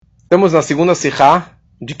Estamos na segunda Sihá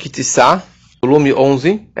de Kitissá, volume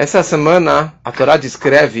 11. Essa semana a Torá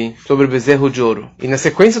descreve sobre o bezerro de ouro. E na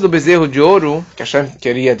sequência do bezerro de ouro, que Hashem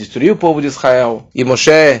queria destruir o povo de Israel, e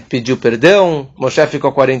Moshe pediu perdão, Moshe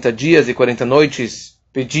ficou 40 dias e 40 noites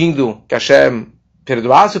pedindo que Hashem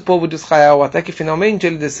perdoasse o povo de Israel, até que finalmente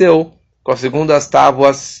ele desceu com as segundas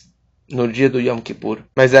tábuas no dia do Yom Kippur.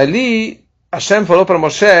 Mas ali Hashem falou para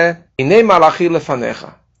Moshe: Inei malachi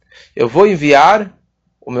lefanecha. Eu vou enviar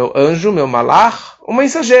o meu anjo, meu malach, o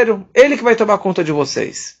mensageiro. Ele que vai tomar conta de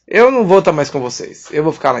vocês. Eu não vou estar mais com vocês. Eu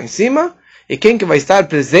vou ficar lá em cima. E quem que vai estar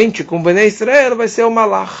presente com o Bnei Israel vai ser o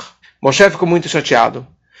malach. Moshe ficou muito chateado.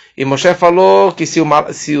 E Moshe falou que se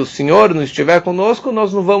o Senhor não estiver conosco,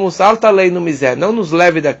 nós não vamos alta lei no miséria. Não nos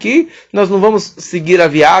leve daqui. Nós não vamos seguir a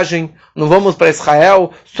viagem. Não vamos para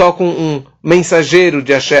Israel só com um mensageiro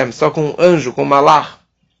de Hashem. Só com um anjo, com um malach.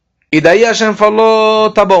 E daí Hashem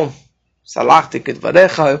falou: tá bom.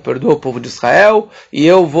 Eu perdoo o povo de Israel e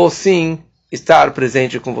eu vou sim estar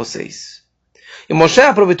presente com vocês. E Moshe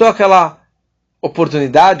aproveitou aquela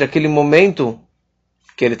oportunidade, aquele momento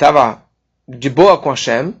que ele estava de boa com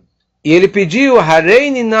Hashem, e ele pediu: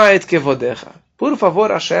 Hareini na et kevodecha. Por favor,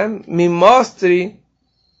 Hashem, me mostre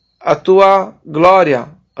a tua glória,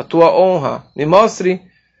 a tua honra, me mostre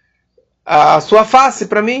a sua face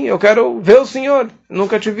para mim, eu quero ver o Senhor,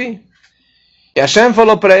 nunca te vi. E Hashem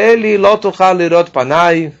falou para ele: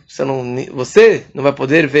 você não vai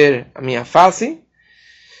poder ver a minha face,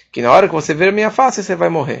 que na hora que você ver a minha face, você vai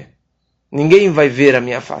morrer. Ninguém vai ver a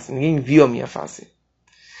minha face, ninguém viu a minha face.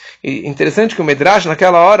 E interessante que o Medrash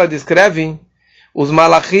naquela hora descreve os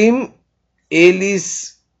malachim,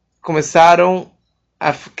 eles começaram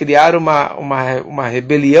a criar uma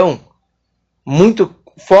rebelião muito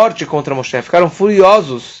forte contra Moshe, ficaram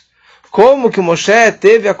furiosos. Como que Moshe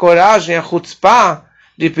teve a coragem, a chutzpah,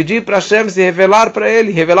 de pedir para Hashem se revelar para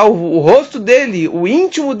ele, revelar o rosto dele, o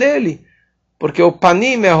íntimo dele. Porque o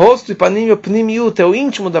panim é rosto e panim é o pnimiut, é o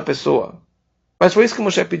íntimo da pessoa. Mas foi isso que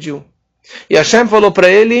Moshe pediu. E Hashem falou para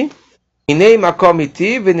ele: Inei makom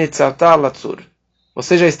iti v'nitzarta latzur.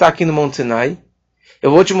 Você já está aqui no Monte Sinai.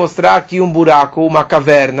 Eu vou te mostrar aqui um buraco, uma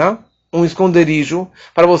caverna, um esconderijo,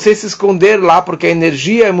 para você se esconder lá, porque a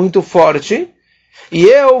energia é muito forte. E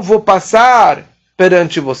eu vou passar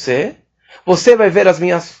perante você. Você vai ver as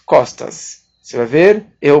minhas costas. Você vai ver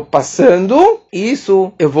eu passando. E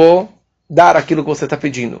isso eu vou dar aquilo que você está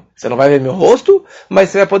pedindo. Você não vai ver meu rosto, mas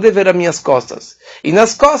você vai poder ver as minhas costas. E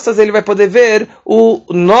nas costas ele vai poder ver o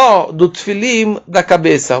nó do tefilim da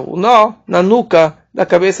cabeça. O nó na nuca da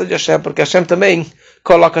cabeça de Hashem. Porque Hashem também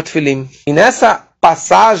coloca tefilim. E nessa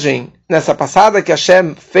passada que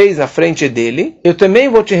Hashem fez na frente dele, eu também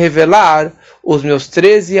vou te revelar os meus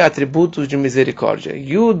 13 atributos de misericórdia.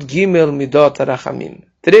 Yud Gimel Midot Rachamim.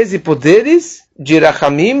 13 poderes de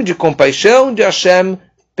Rachamim, de compaixão de Hashem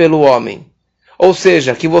pelo homem. Ou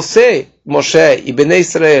seja, que você, Moshe e Bnei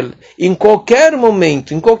Israel, em qualquer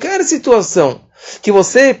momento, em qualquer situação, que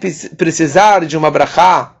você precisar de uma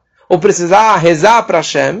brachá, ou precisar rezar para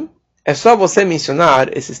Hashem, é só você mencionar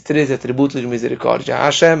esses 13 atributos de misericórdia.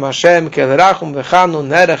 Hashem, Kel Rachum Vechanu,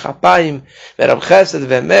 Nerech Apayim, Verab Chesed,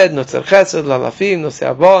 Vemed, Notzer Chesed, Lalafim,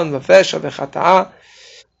 Noseavon, Vefesha, Vechata'a.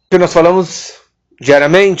 Que nós falamos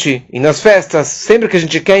diariamente e nas festas, sempre que a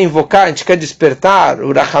gente quer invocar, a gente quer despertar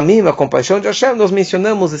o Rachamim, a compaixão de Hashem, nós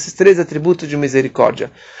mencionamos esses 13 atributos de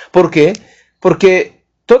misericórdia. Por quê? Porque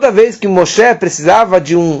toda vez que Moshe precisava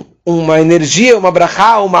de uma energia, uma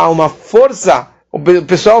brachá, uma força, o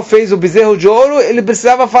pessoal fez o bezerro de ouro, ele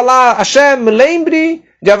precisava falar: Hashem, lembre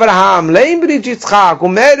de Abraham, lembre de Yitzhak, o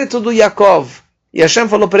mérito do Yaakov. E Hashem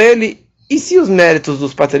falou para ele: e se os méritos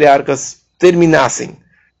dos patriarcas terminassem?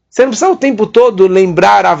 Você não precisa o tempo todo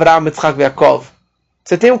lembrar Abraham, Yitzhak e Yaakov.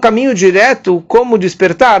 Você tem um caminho direto como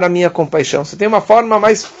despertar a minha compaixão. Você tem uma forma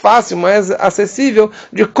mais fácil, mais acessível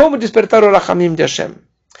de como despertar o Rachamim de Hashem.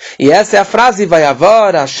 E essa é a frase: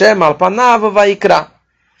 Vayavor Hashem al panav vaikra.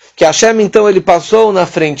 Que Hashem, então, ele passou na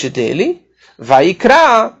frente dele,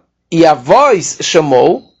 Vaikra, e a voz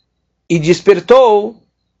chamou e despertou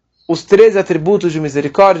os 13 atributos de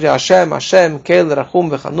misericórdia: Hashem, Kel, Rachum,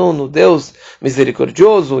 Vechanun, o Deus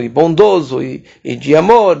misericordioso e bondoso e de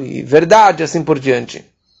amor e verdade, assim por diante.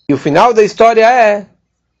 E o final da história é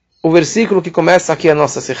o versículo que começa aqui a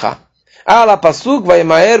nossa Sihá. Ala pasuk,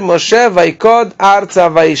 Vayemaer Moshe, Vaikod, Arza,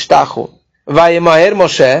 Vaishtachu. Vayemaer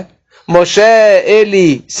Moshe,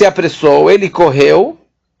 ele se apressou, ele correu,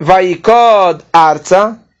 Vaikod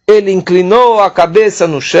Arza, ele inclinou a cabeça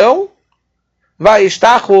no chão,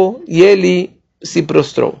 Vaishtachu, e ele se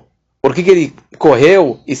prostrou. Por que ele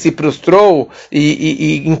correu e se prostrou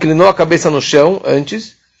e inclinou a cabeça no chão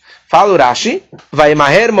antes? Fala o Rashi, vai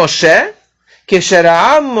maher Moshe, que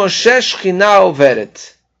shera'a Moshe shchina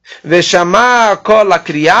overet, veshama kol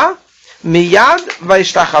akriya, miyad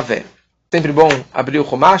vaishtachaveh. Sempre bom abrir o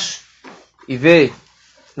Chumash e ver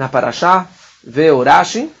na Parashá, ver o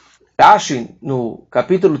Rashi. Rashi, no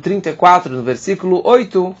capítulo 34, no versículo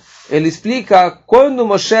 8, ele explica quando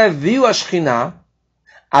Moshe viu a Shekhinah,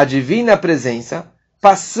 a divina presença,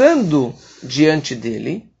 passando diante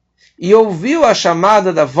dele, e ouviu a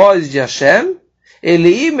chamada da voz de Hashem,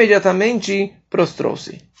 ele imediatamente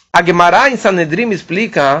prostrou-se. A Gemara em Sanedrim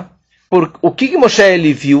explica o que Moshe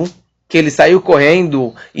ele viu, que ele saiu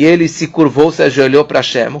correndo e ele se curvou, se ajoelhou para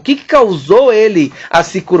Hashem. O que causou ele a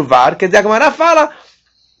se curvar? Quer dizer, a Gemara fala,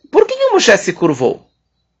 por que Moshe se curvou?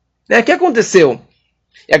 O que aconteceu?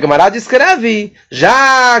 E a Gemara descreve,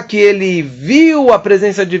 já que ele viu a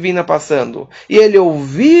presença divina passando, e ele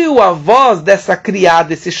ouviu a voz dessa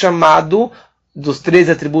criada, esse chamado dos 3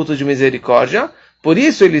 atributos de misericórdia, por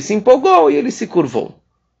isso ele se empolgou e ele se curvou.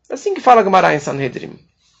 Assim que fala a Gemara em Sanhedrin.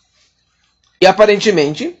 E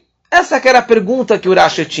aparentemente, essa que era a pergunta que o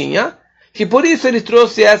Rashi tinha, que por isso ele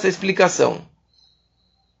trouxe essa explicação.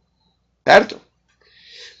 Certo?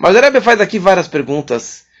 Mas o Rebbe faz aqui várias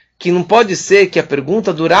perguntas, que não pode ser que a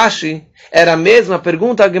pergunta do Rashi era a mesma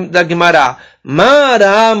pergunta da Gemara.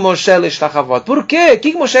 Mara Moshe leshtachavot. Por quê? O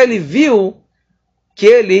que Moshe ele viu que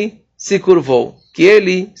ele se curvou, que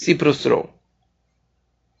ele se prostrou?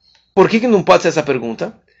 Por que não pode ser essa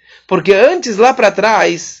pergunta? Porque antes, lá para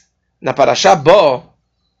trás, na Parashá Bo,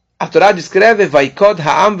 a Torá descreve Vaikod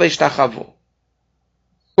ha'am veishtachavot.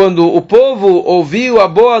 Quando o povo ouviu a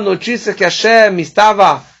boa notícia que Hashem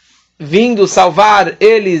estava vindo salvar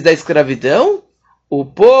eles da escravidão, o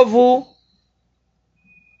povo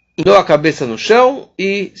deu a cabeça no chão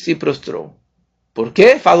e se prostrou. Por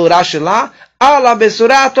quê? Fala o Rashi lá, Ala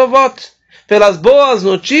besurat tovot. Pelas boas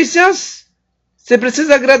notícias, você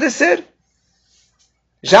precisa agradecer.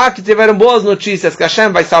 Já que tiveram boas notícias que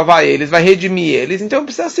Hashem vai salvar eles, vai redimir eles, então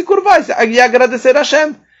precisa se curvar e agradecer a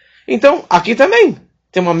Hashem. Então, aqui também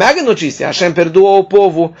tem uma mega notícia. Hashem perdoou o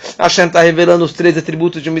povo. Hashem está revelando os 3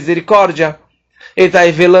 atributos de misericórdia. Ele está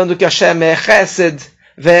revelando que Hashem é Chesed,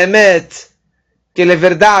 Ve'emet, que ele é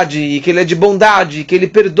verdade, e que ele é de bondade, que ele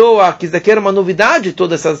perdoa, que isso daqui era uma novidade,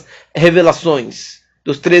 todas essas revelações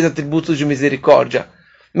dos 3 atributos de misericórdia.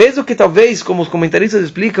 Mesmo que talvez, como os comentaristas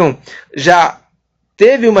explicam, já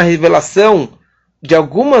teve uma revelação de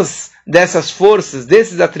algumas dessas forças,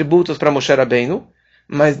 desses atributos para Moshe Rabbeinu,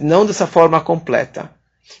 mas não dessa forma completa.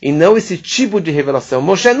 E não esse tipo de revelação.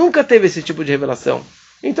 Moshe nunca teve esse tipo de revelação.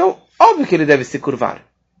 Então, óbvio que ele deve se curvar.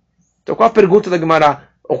 Então, qual a pergunta da Gemara?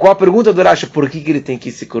 Ou qual a pergunta do Rashi? Por que ele tem que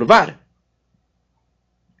se curvar?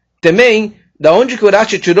 Também, da onde que o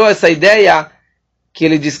Rashi tirou essa ideia que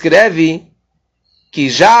ele descreve que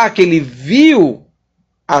já que ele viu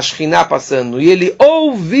a Shekhinah passando e ele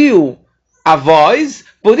ouviu a voz,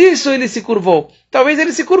 por isso ele se curvou. Talvez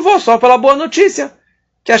ele se curvou só pela boa notícia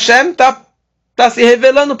que Hashem está se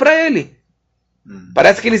revelando para ele.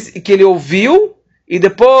 Parece que ele ouviu, e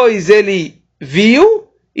depois ele viu,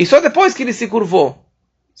 e só depois que ele se curvou.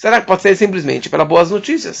 Será que pode ser simplesmente pelas boas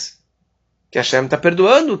notícias? Que Hashem está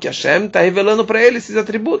perdoando, que Hashem está revelando para ele esses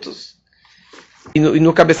atributos. E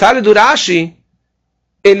no cabeçalho do Rashi,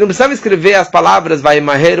 ele não precisava escrever as palavras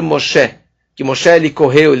Vaimaher Moshe, que Moshe ele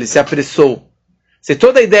correu, ele se apressou. Se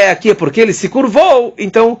toda a ideia aqui é porque ele se curvou,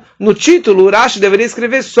 então no título o Rashi deveria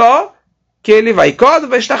escrever só que ele vai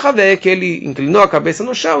que ele inclinou a cabeça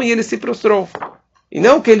no chão e ele se prostrou. E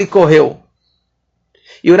não que ele correu.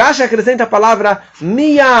 E o Rashi acrescenta a palavra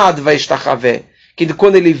miyad vaishtachaveh, que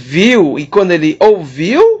quando ele viu e quando ele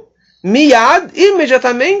ouviu, miyad,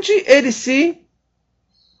 imediatamente ele se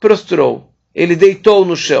prostrou. Ele deitou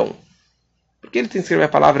no chão. Por que ele tem que escrever a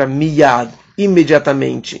palavra miyad,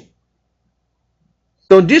 imediatamente?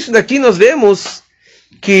 Então disso daqui nós vemos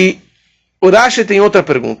que o Rashi tem outra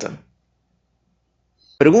pergunta.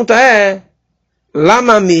 A pergunta é,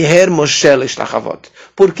 Lama miher Moshe leshtachavot?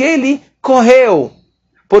 Por que ele correu?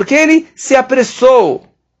 Por que ele se apressou?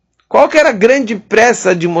 Qual que era a grande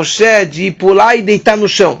pressa de Moshe de pular e deitar no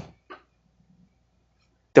chão?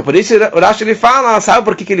 Então por isso o Rashi ele fala, sabe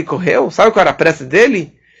por que ele correu? Sabe qual era a pressa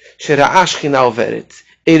dele? Shera'a Shekhinah overet.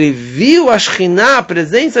 Ele viu a Shekhinah, a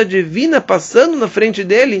presença divina, passando na frente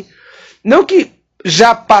dele. Não que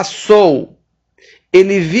já passou.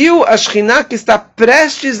 Ele viu a Shekhinah que está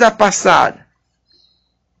prestes a passar.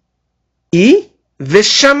 E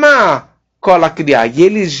Veshama Kol Akriya. E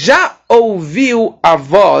ele já ouviu a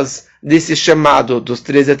voz desse chamado dos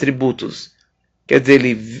 3 atributos. Quer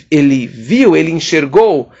dizer, ele viu, ele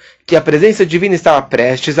enxergou que a presença divina estava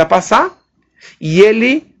prestes a passar. E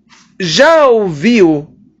ele já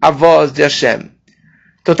ouviu a voz de Hashem.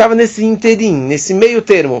 Então estava nesse interim, nesse meio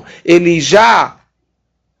termo. Ele já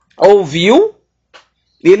ouviu,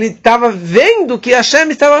 e ele estava vendo que Hashem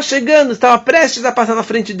estava chegando, estava prestes a passar na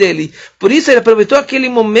frente dele. Por isso ele aproveitou aquele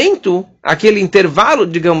momento, aquele intervalo,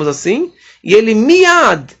 digamos assim, e ele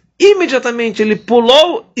imediatamente ele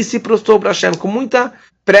pulou e se prostrou para Hashem com muita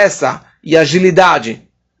pressa e agilidade,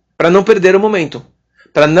 para não perder o momento,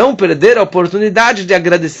 para não perder a oportunidade de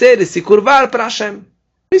agradecer e se curvar para Hashem.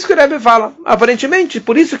 Isso que o Rebbe fala, aparentemente,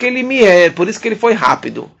 por isso que ele por isso que ele foi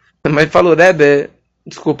rápido. Mas falou, Rebbe,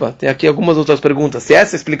 desculpa, tem aqui algumas outras perguntas. Se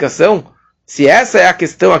essa é a explicação, se essa é a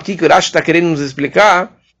questão aqui que o Rashi está querendo nos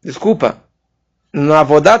explicar, desculpa, no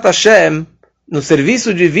Avodat Hashem, no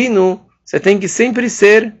serviço divino, você tem que sempre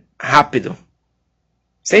ser rápido.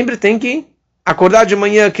 Sempre tem que acordar de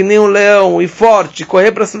manhã que nem um leão, e forte,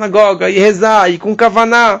 correr para a sinagoga, e rezar, e com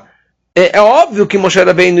kavaná. É óbvio que Moshe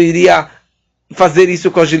Rabbeinu iria fazer isso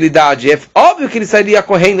com agilidade. É óbvio que ele sairia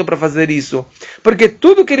correndo para fazer isso. Porque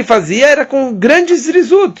tudo que ele fazia era com grandes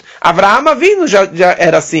zrizut. Avraham Avinu já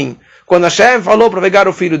era assim. Quando Hashem falou para pegar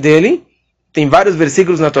o filho dele, tem vários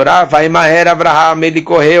versículos na Torá, vai Maher Avraham, ele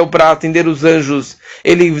correu para atender os anjos.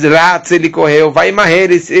 Ele correu. Vai Maher,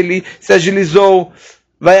 ele se agilizou.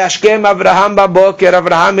 Vai Ashkem Avraham Baboker,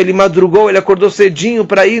 Avraham, ele madrugou, ele acordou cedinho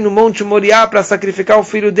para ir no Monte Moriá para sacrificar o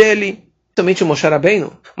filho dele. Somente Moshe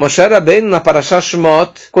Rabbeinu. Moshe Rabbeinu na Parashá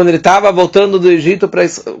Shemot, quando ele estava voltando do Egito,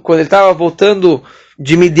 quando ele estava voltando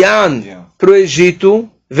de Midian para o Egito,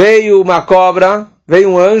 veio uma cobra,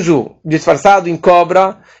 veio um anjo disfarçado em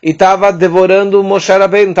cobra e estava devorando Moshe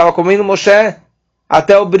Rabbeinu, estava comendo Moshe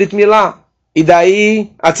até o Brit Milá. E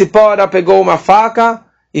daí a Tzipora pegou uma faca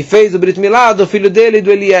e fez o Brit Milá do filho dele, do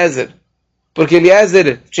Eliezer. Porque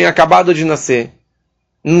Eliezer tinha acabado de nascer.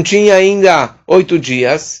 Não tinha ainda 8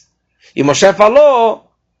 dias. E Hashem falou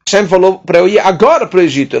para eu ir agora para o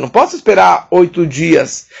Egito. Eu não posso esperar 8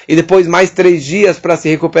 dias e depois mais 3 dias para se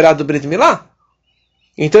recuperar do Brit Milá.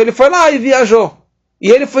 Então ele foi lá e viajou. E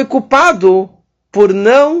ele foi culpado por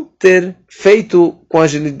não ter feito com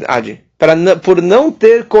agilidade. Por não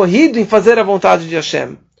ter corrido em fazer a vontade de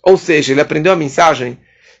Hashem. Ou seja, ele aprendeu a mensagem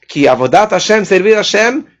que Avodat Hashem, servir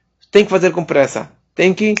Hashem, tem que fazer com pressa.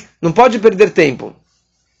 Não pode perder tempo.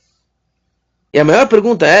 E a maior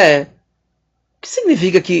pergunta é, o que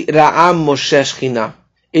significa que Ra'am Moshe Shekhinah?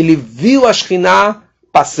 Ele viu a Shekhinah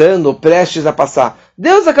passando, prestes a passar.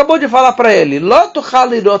 Deus acabou de falar para ele,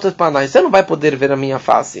 você não vai poder ver a minha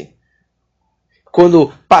face.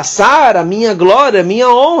 Quando passar a minha glória, a minha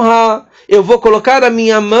honra, eu vou colocar a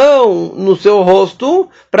minha mão no seu rosto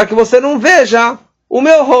para que você não veja o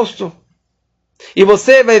meu rosto. E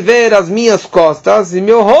você vai ver as minhas costas e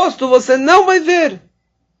meu rosto você não vai ver.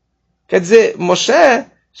 Quer dizer, Moshe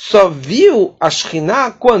só viu a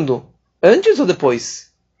Shekhinah quando? Antes ou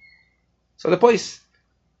depois? Só depois.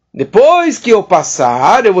 Depois que eu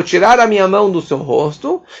passar, eu vou tirar a minha mão do seu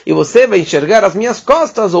rosto e você vai enxergar as minhas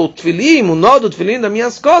costas, ou o tefilim, o nó do tefilim das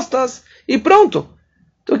minhas costas, e pronto.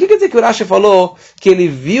 Então o que quer dizer que o Rashi falou que ele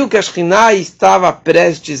viu que a Shekhinah estava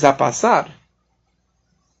prestes a passar?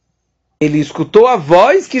 Ele escutou a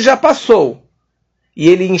voz que já passou e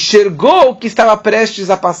ele enxergou que estava prestes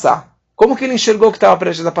a passar. Como que ele enxergou que estava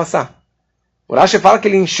prestes a passar? O Rashi fala que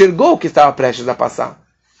ele enxergou que estava prestes a passar.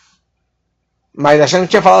 Mas Hashem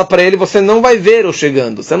tinha falado para ele, você não vai ver eu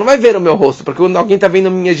chegando. Você não vai ver o meu rosto. Porque quando alguém está vindo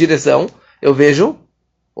na minha direção, eu vejo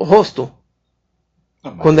o rosto.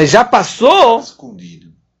 Não, quando ele já passou...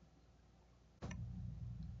 Escondido.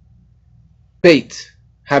 Peit.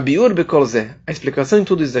 Habiur bekolzeh. A explicação em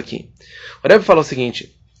tudo isso aqui. O Rebbe falou o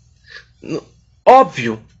seguinte.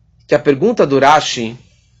 Óbvio que a pergunta do Rashi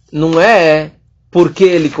não é por que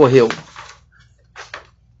ele correu.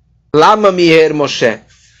 Lama miher Moshe.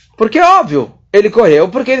 Porque é óbvio. Ele correu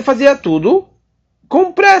porque ele fazia tudo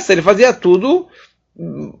com pressa. Ele fazia tudo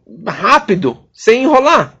rápido, sem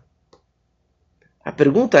enrolar. A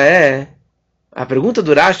pergunta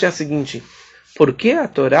do Rashi é a seguinte. Por que a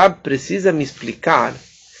Torá precisa me explicar,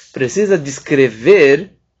 precisa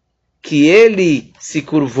descrever que ele se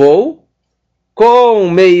curvou com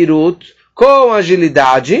meirut, com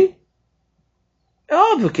agilidade? É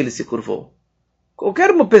óbvio que ele se curvou. Qualquer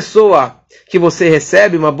uma pessoa que você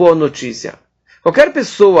recebe uma boa notícia, qualquer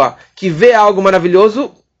pessoa que vê algo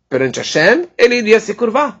maravilhoso perante Hashem, ele iria se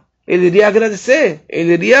curvar, ele iria agradecer,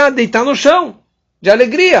 ele iria deitar no chão, de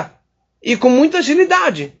alegria, e com muita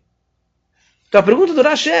agilidade. Então a pergunta do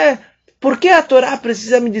Rashi é, por que a Torá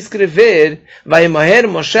precisa me descrever Vaimaher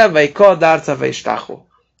Moshe Vaikod Arza Vaishtachu?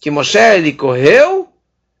 Que Moshe ele correu,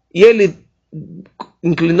 e ele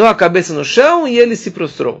inclinou a cabeça no chão, e ele se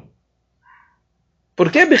prostrou.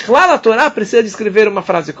 Por que Bichlal a Torá precisa descrever uma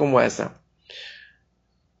frase como essa?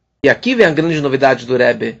 E aqui vem a grande novidade do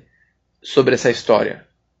Rebbe sobre essa história.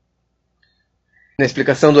 Na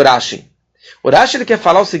explicação do Rashi. O Rashi ele quer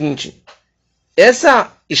falar o seguinte.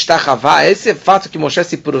 Essa Ishtachavá, esse fato que Moshe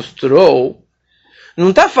se prostrou,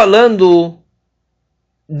 não está falando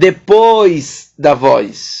depois da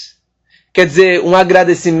voz. Quer dizer, um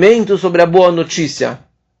agradecimento sobre a boa notícia.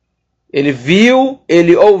 Ele viu,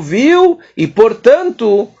 ele ouviu e,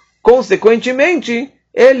 portanto, consequentemente,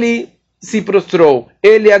 ele se prostrou.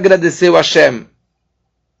 Ele agradeceu a Hashem.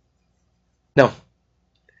 Não.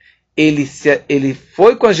 Ele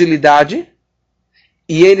foi com agilidade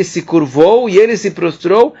e ele se curvou e ele se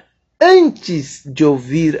prostrou antes de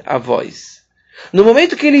ouvir a voz. No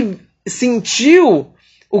momento que ele sentiu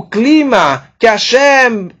o clima que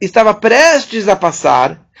Hashem estava prestes a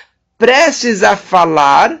passar, prestes a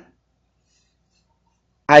falar,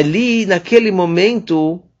 ali, naquele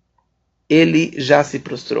momento, ele já se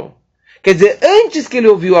prostrou. Quer dizer, antes que ele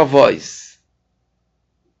ouviu a voz.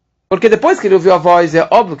 Porque depois que ele ouviu a voz, é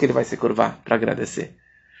óbvio que ele vai se curvar para agradecer.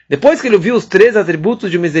 Depois que ele ouviu os 3 atributos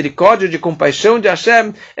de misericórdia, de compaixão de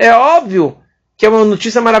Hashem, é óbvio que é uma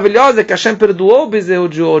notícia maravilhosa, que Hashem perdoou o bezerro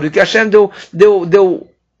de ouro, e que Hashem deu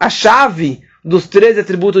a chave dos 3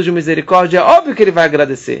 atributos de misericórdia, é óbvio que ele vai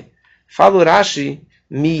agradecer. Fala o Rashi,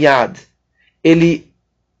 miyad. Ele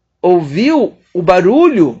ouviu o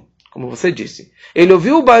barulho, como você disse. Ele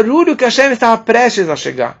ouviu o barulho que Hashem estava prestes a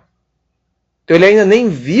chegar. Então ele ainda nem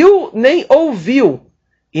viu, nem ouviu.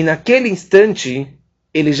 E naquele instante,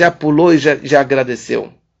 ele já pulou e já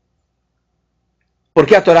agradeceu. Por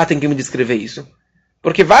que a Torá tem que me descrever isso?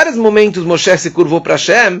 Porque vários momentos Moshe se curvou para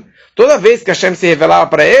Hashem. Toda vez que Hashem se revelava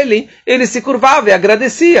para ele, ele se curvava e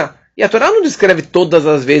agradecia. E a Torá não descreve todas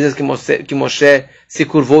as vezes que Moshe se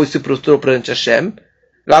curvou e se prostrou perante Hashem.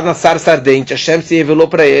 Lá na sarça ardente, Hashem se revelou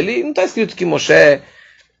para ele, e não está escrito que Moshe...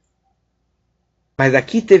 Mas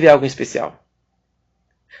aqui teve algo especial.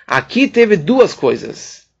 Aqui teve 2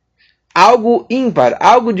 coisas. Algo ímpar,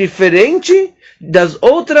 algo diferente das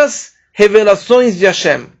outras revelações de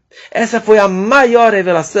Hashem. Essa foi a maior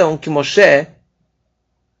revelação que Moshe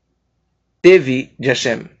teve de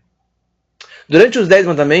Hashem. Durante os 10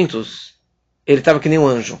 mandamentos, ele estava que nem um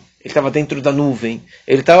anjo. Ele estava dentro da nuvem.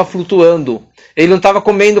 Ele estava flutuando. Ele não estava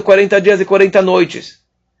comendo 40 dias e 40 noites.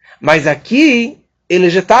 Mas aqui,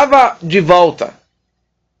 ele já estava de volta.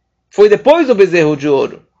 Foi depois do bezerro de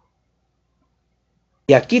ouro.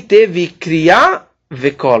 E aqui teve Kriya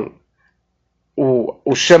Vekol.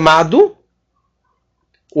 O chamado,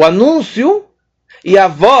 o anúncio e a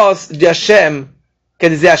voz de Hashem. Quer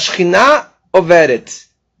dizer, a Shekhinah Overet.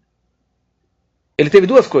 Ele teve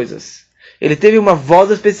 2 coisas. Ele teve uma voz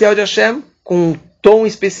especial de Hashem, com um tom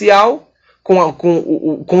especial, com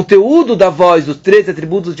o conteúdo da voz, dos 3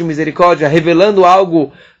 atributos de misericórdia, revelando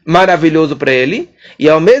algo maravilhoso para ele. E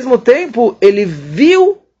ao mesmo tempo, ele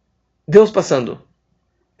viu Deus passando.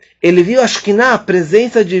 Ele viu a Shekhinah, a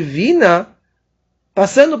presença divina,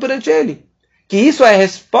 passando perante ele. Que isso é a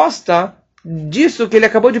resposta disso que ele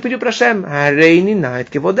acabou de pedir para Hashem. Hareini nait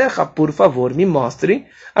kevodecha, por favor, me mostre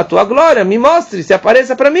a tua glória, me mostre, se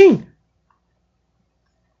apareça para mim.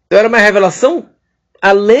 Então era uma revelação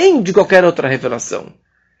além de qualquer outra revelação.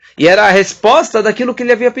 E era a resposta daquilo que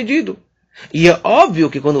ele havia pedido. E é óbvio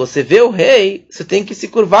que quando você vê o rei, você tem que se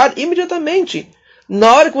curvar imediatamente.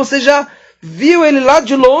 Na hora que você já viu ele lá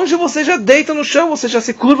de longe, você já deita no chão, você já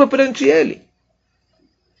se curva perante ele.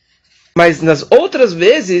 Mas nas outras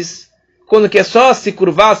vezes, quando que é só se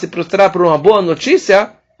curvar, se prostrar por uma boa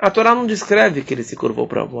notícia, a Torá não descreve que ele se curvou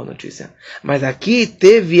para uma boa notícia. Mas aqui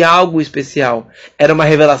teve algo especial. Era uma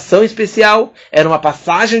revelação especial, era uma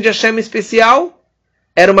passagem de Hashem especial,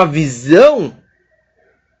 era uma visão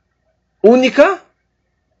única.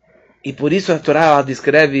 E por isso a Torá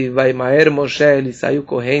descreve, vai Maer Moshe, ele saiu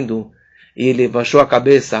correndo, e ele baixou a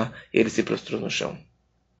cabeça, e ele se prostrou no chão.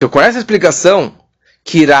 Então com essa explicação,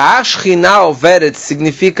 que Ra'ash China Overet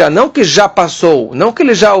significa não que já passou, não que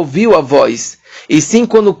ele já ouviu a voz, e sim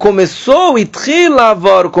quando começou,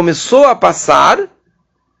 começou a passar.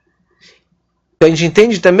 Então a gente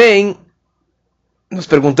entende também, nós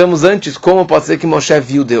perguntamos antes como pode ser que Moshe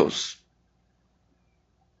viu Deus.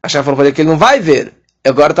 Hashem falou para ele que ele não vai ver.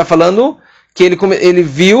 Agora está falando que ele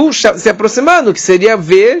viu se aproximando, que seria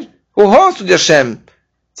ver o rosto de Hashem.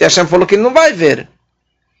 Se Hashem falou que ele não vai ver.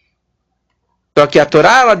 Só que a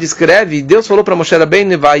Torá ela descreve, Deus falou para Moshe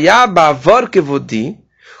Rabbeinu,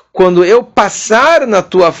 quando eu passar na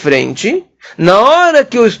tua frente, na hora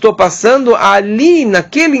que eu estou passando, ali,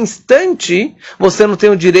 naquele instante, você não tem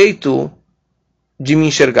o direito de me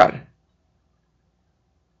enxergar.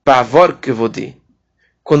 Pavor kevodi.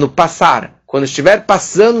 quando estiver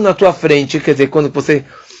passando na tua frente, quer dizer, quando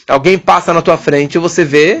alguém passa na tua frente, você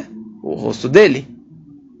vê o rosto dele.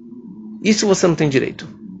 Isso você não tem direito.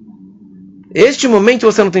 Este momento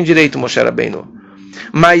você não tem direito, Moshe Rabbeinu.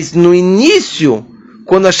 Mas no início,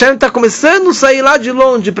 quando Hashem está começando a sair lá de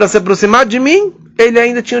longe para se aproximar de mim, ele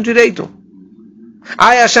ainda tinha o direito.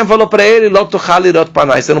 Aí Hashem falou para ele,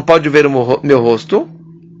 você não pode ver o meu rosto,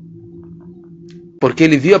 porque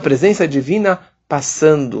ele viu a presença divina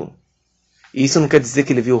passando. E isso não quer dizer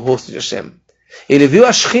que ele viu o rosto de Hashem. Ele viu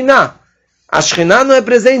a Shekhinah. A Shekhinah não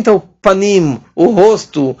representa o panim, o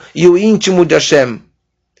rosto e o íntimo de Hashem.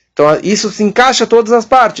 Então isso se encaixa em todas as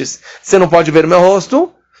partes. Você não pode ver o meu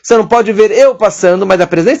rosto, você não pode ver eu passando, mas a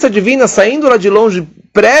presença divina saindo lá de longe,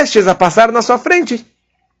 prestes a passar na sua frente.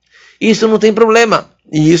 Isso não tem problema.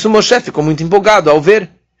 E isso Moshe ficou muito empolgado ao ver.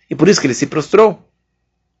 E por isso que ele se prostrou.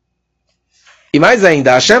 E mais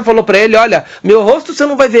ainda, Hashem falou para ele, olha, meu rosto você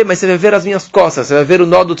não vai ver, mas você vai ver as minhas costas, você vai ver o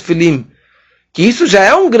nó do tefilim. Que isso já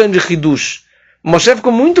é um grande hidush. Moshe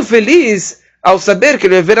ficou muito feliz ao saber que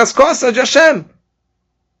ele vai ver as costas de Hashem.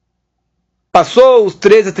 Passou os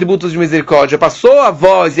 3 atributos de misericórdia, passou a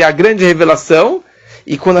voz e a grande revelação,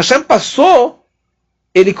 e quando Hashem passou,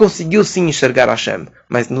 ele conseguiu sim enxergar Hashem,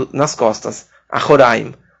 mas nas costas, a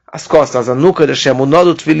Horaim, as costas, a nuca de Hashem, o nó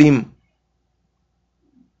do tefilim.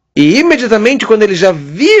 E imediatamente quando ele já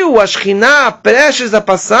viu a Shekhinah prestes a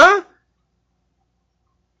passar,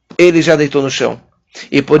 ele já deitou no chão.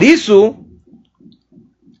 E por isso,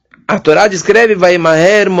 a Torá descreve,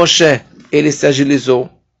 Vaimaher Moshe, ele se agilizou.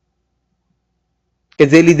 Quer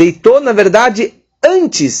dizer, ele deitou, na verdade,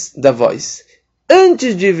 antes da voz.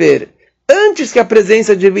 Antes de ver. Antes que a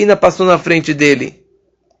presença divina passou na frente dele.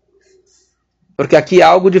 Porque aqui há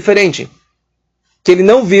algo diferente. Que ele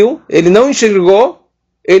não viu, ele não enxergou,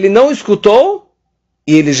 ele não escutou,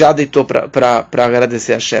 e ele já deitou para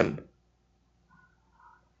agradecer a Hashem.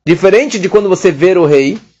 Diferente de quando você vê o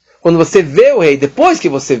rei. Quando você vê o rei, depois que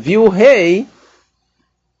você viu o rei,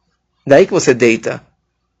 daí que você deita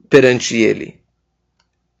perante ele.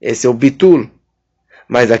 Esse é o bitul.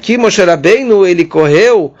 Mas aqui Moshe Rabbeinu, ele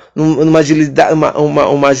correu numa agilidade,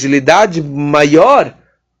 uma agilidade maior,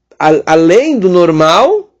 além do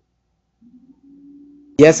normal.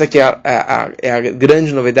 E essa que é a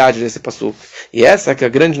grande novidade desse pasuk. E essa que é a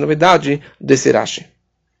grande novidade desse Rashi.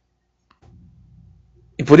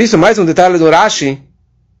 E por isso, mais um detalhe do Rashi,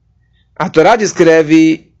 a Torá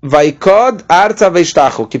descreve Vaikod arza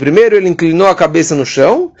veishtachu, que primeiro ele inclinou a cabeça no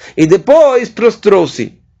chão e depois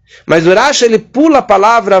prostrou-se. Mas o Rashi ele pula a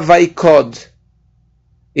palavra Vaikod.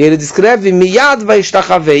 E ele descreve Miyad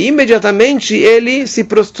vaishtachave, imediatamente ele se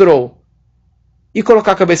prostrou. E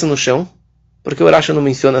colocar a cabeça no chão, porque o Rashi não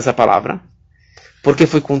menciona essa palavra. Porque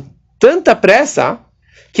foi com tanta pressa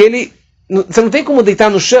que você não tem como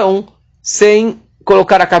deitar no chão sem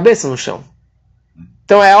colocar a cabeça no chão.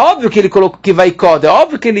 Então é óbvio que ele colocou que Vaikod, é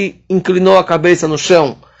óbvio que ele inclinou a cabeça no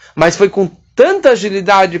chão, mas foi com tanta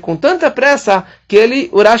agilidade, com tanta pressa, que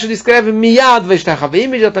o Rashi descreve Miyad vaishtachave,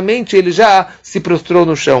 imediatamente ele já se prostrou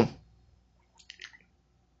no chão.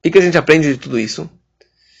 O que a gente aprende de tudo isso?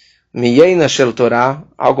 Miyeina shel Torah,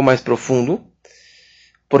 algo mais profundo.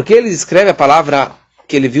 Por que ele descreve a palavra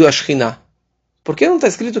que ele viu a Shekhinah? Por que não está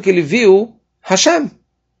escrito que ele viu Hashem?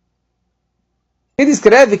 Ele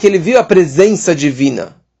escreve que ele viu a presença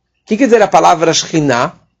divina. O que quer dizer a palavra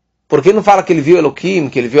Shekhinah? Por que não fala que ele viu Elohim,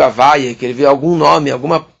 que ele viu Havaya, que ele viu algum nome,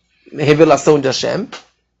 alguma revelação de Hashem?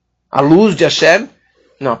 A luz de Hashem?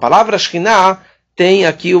 Não, a palavra Shekhinah tem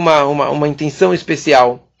aqui uma intenção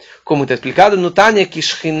especial. Como está explicado no Tânia, que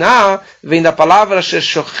Shekhinah vem da palavra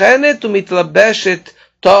Sheshochenet umitlabeshet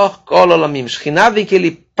toch kol olamim. Shekhinah vem que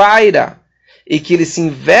ele paira e que ele se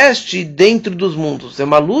investe dentro dos mundos. É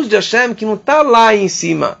uma luz de Hashem que não está lá em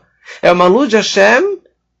cima. É uma luz de Hashem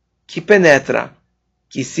que penetra,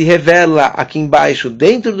 que se revela aqui embaixo,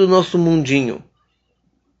 dentro do nosso mundinho.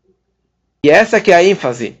 E essa que é a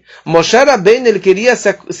ênfase. Moshe Rabbeinu, ele queria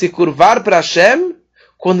se curvar para Hashem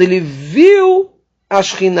quando ele viu a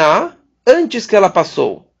Shekhinah antes que ela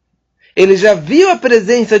passou. Ele já viu a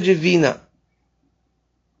presença divina.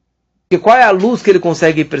 E qual é a luz que ele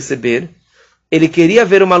consegue perceber? Ele queria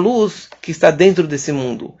ver uma luz que está dentro desse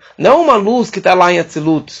mundo. Não uma luz que está lá em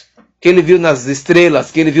Atzilut, que ele viu nas estrelas,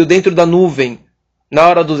 que ele viu dentro da nuvem, na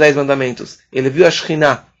hora dos 10 mandamentos. Ele viu a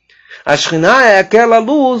Shekhinah. A Shekhinah é aquela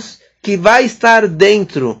luz que vai estar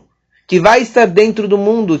dentro do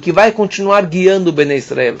mundo, que vai continuar guiando o Bnei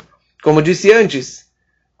Israel. Como disse antes,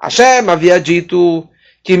 Hashem havia dito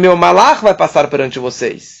que meu malach vai passar perante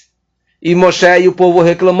vocês. E Moshe e o povo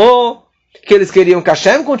reclamou que eles queriam que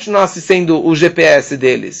Hashem continuasse sendo o GPS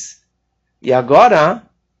deles. E agora,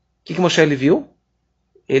 que Moshe ele viu?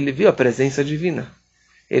 Ele viu a presença divina.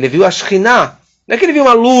 Ele viu a Shekhinah. Não é que ele viu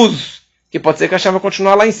uma luz, que pode ser que a Hashem vai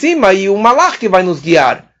continuar lá em cima, e o Malach que vai nos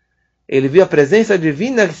guiar. Ele viu a presença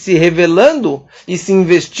divina se revelando e se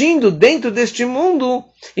investindo dentro deste mundo,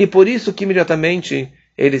 e por isso que imediatamente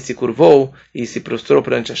ele se curvou e se prostrou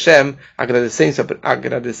perante Hashem,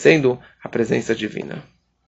 agradecendo a presença divina.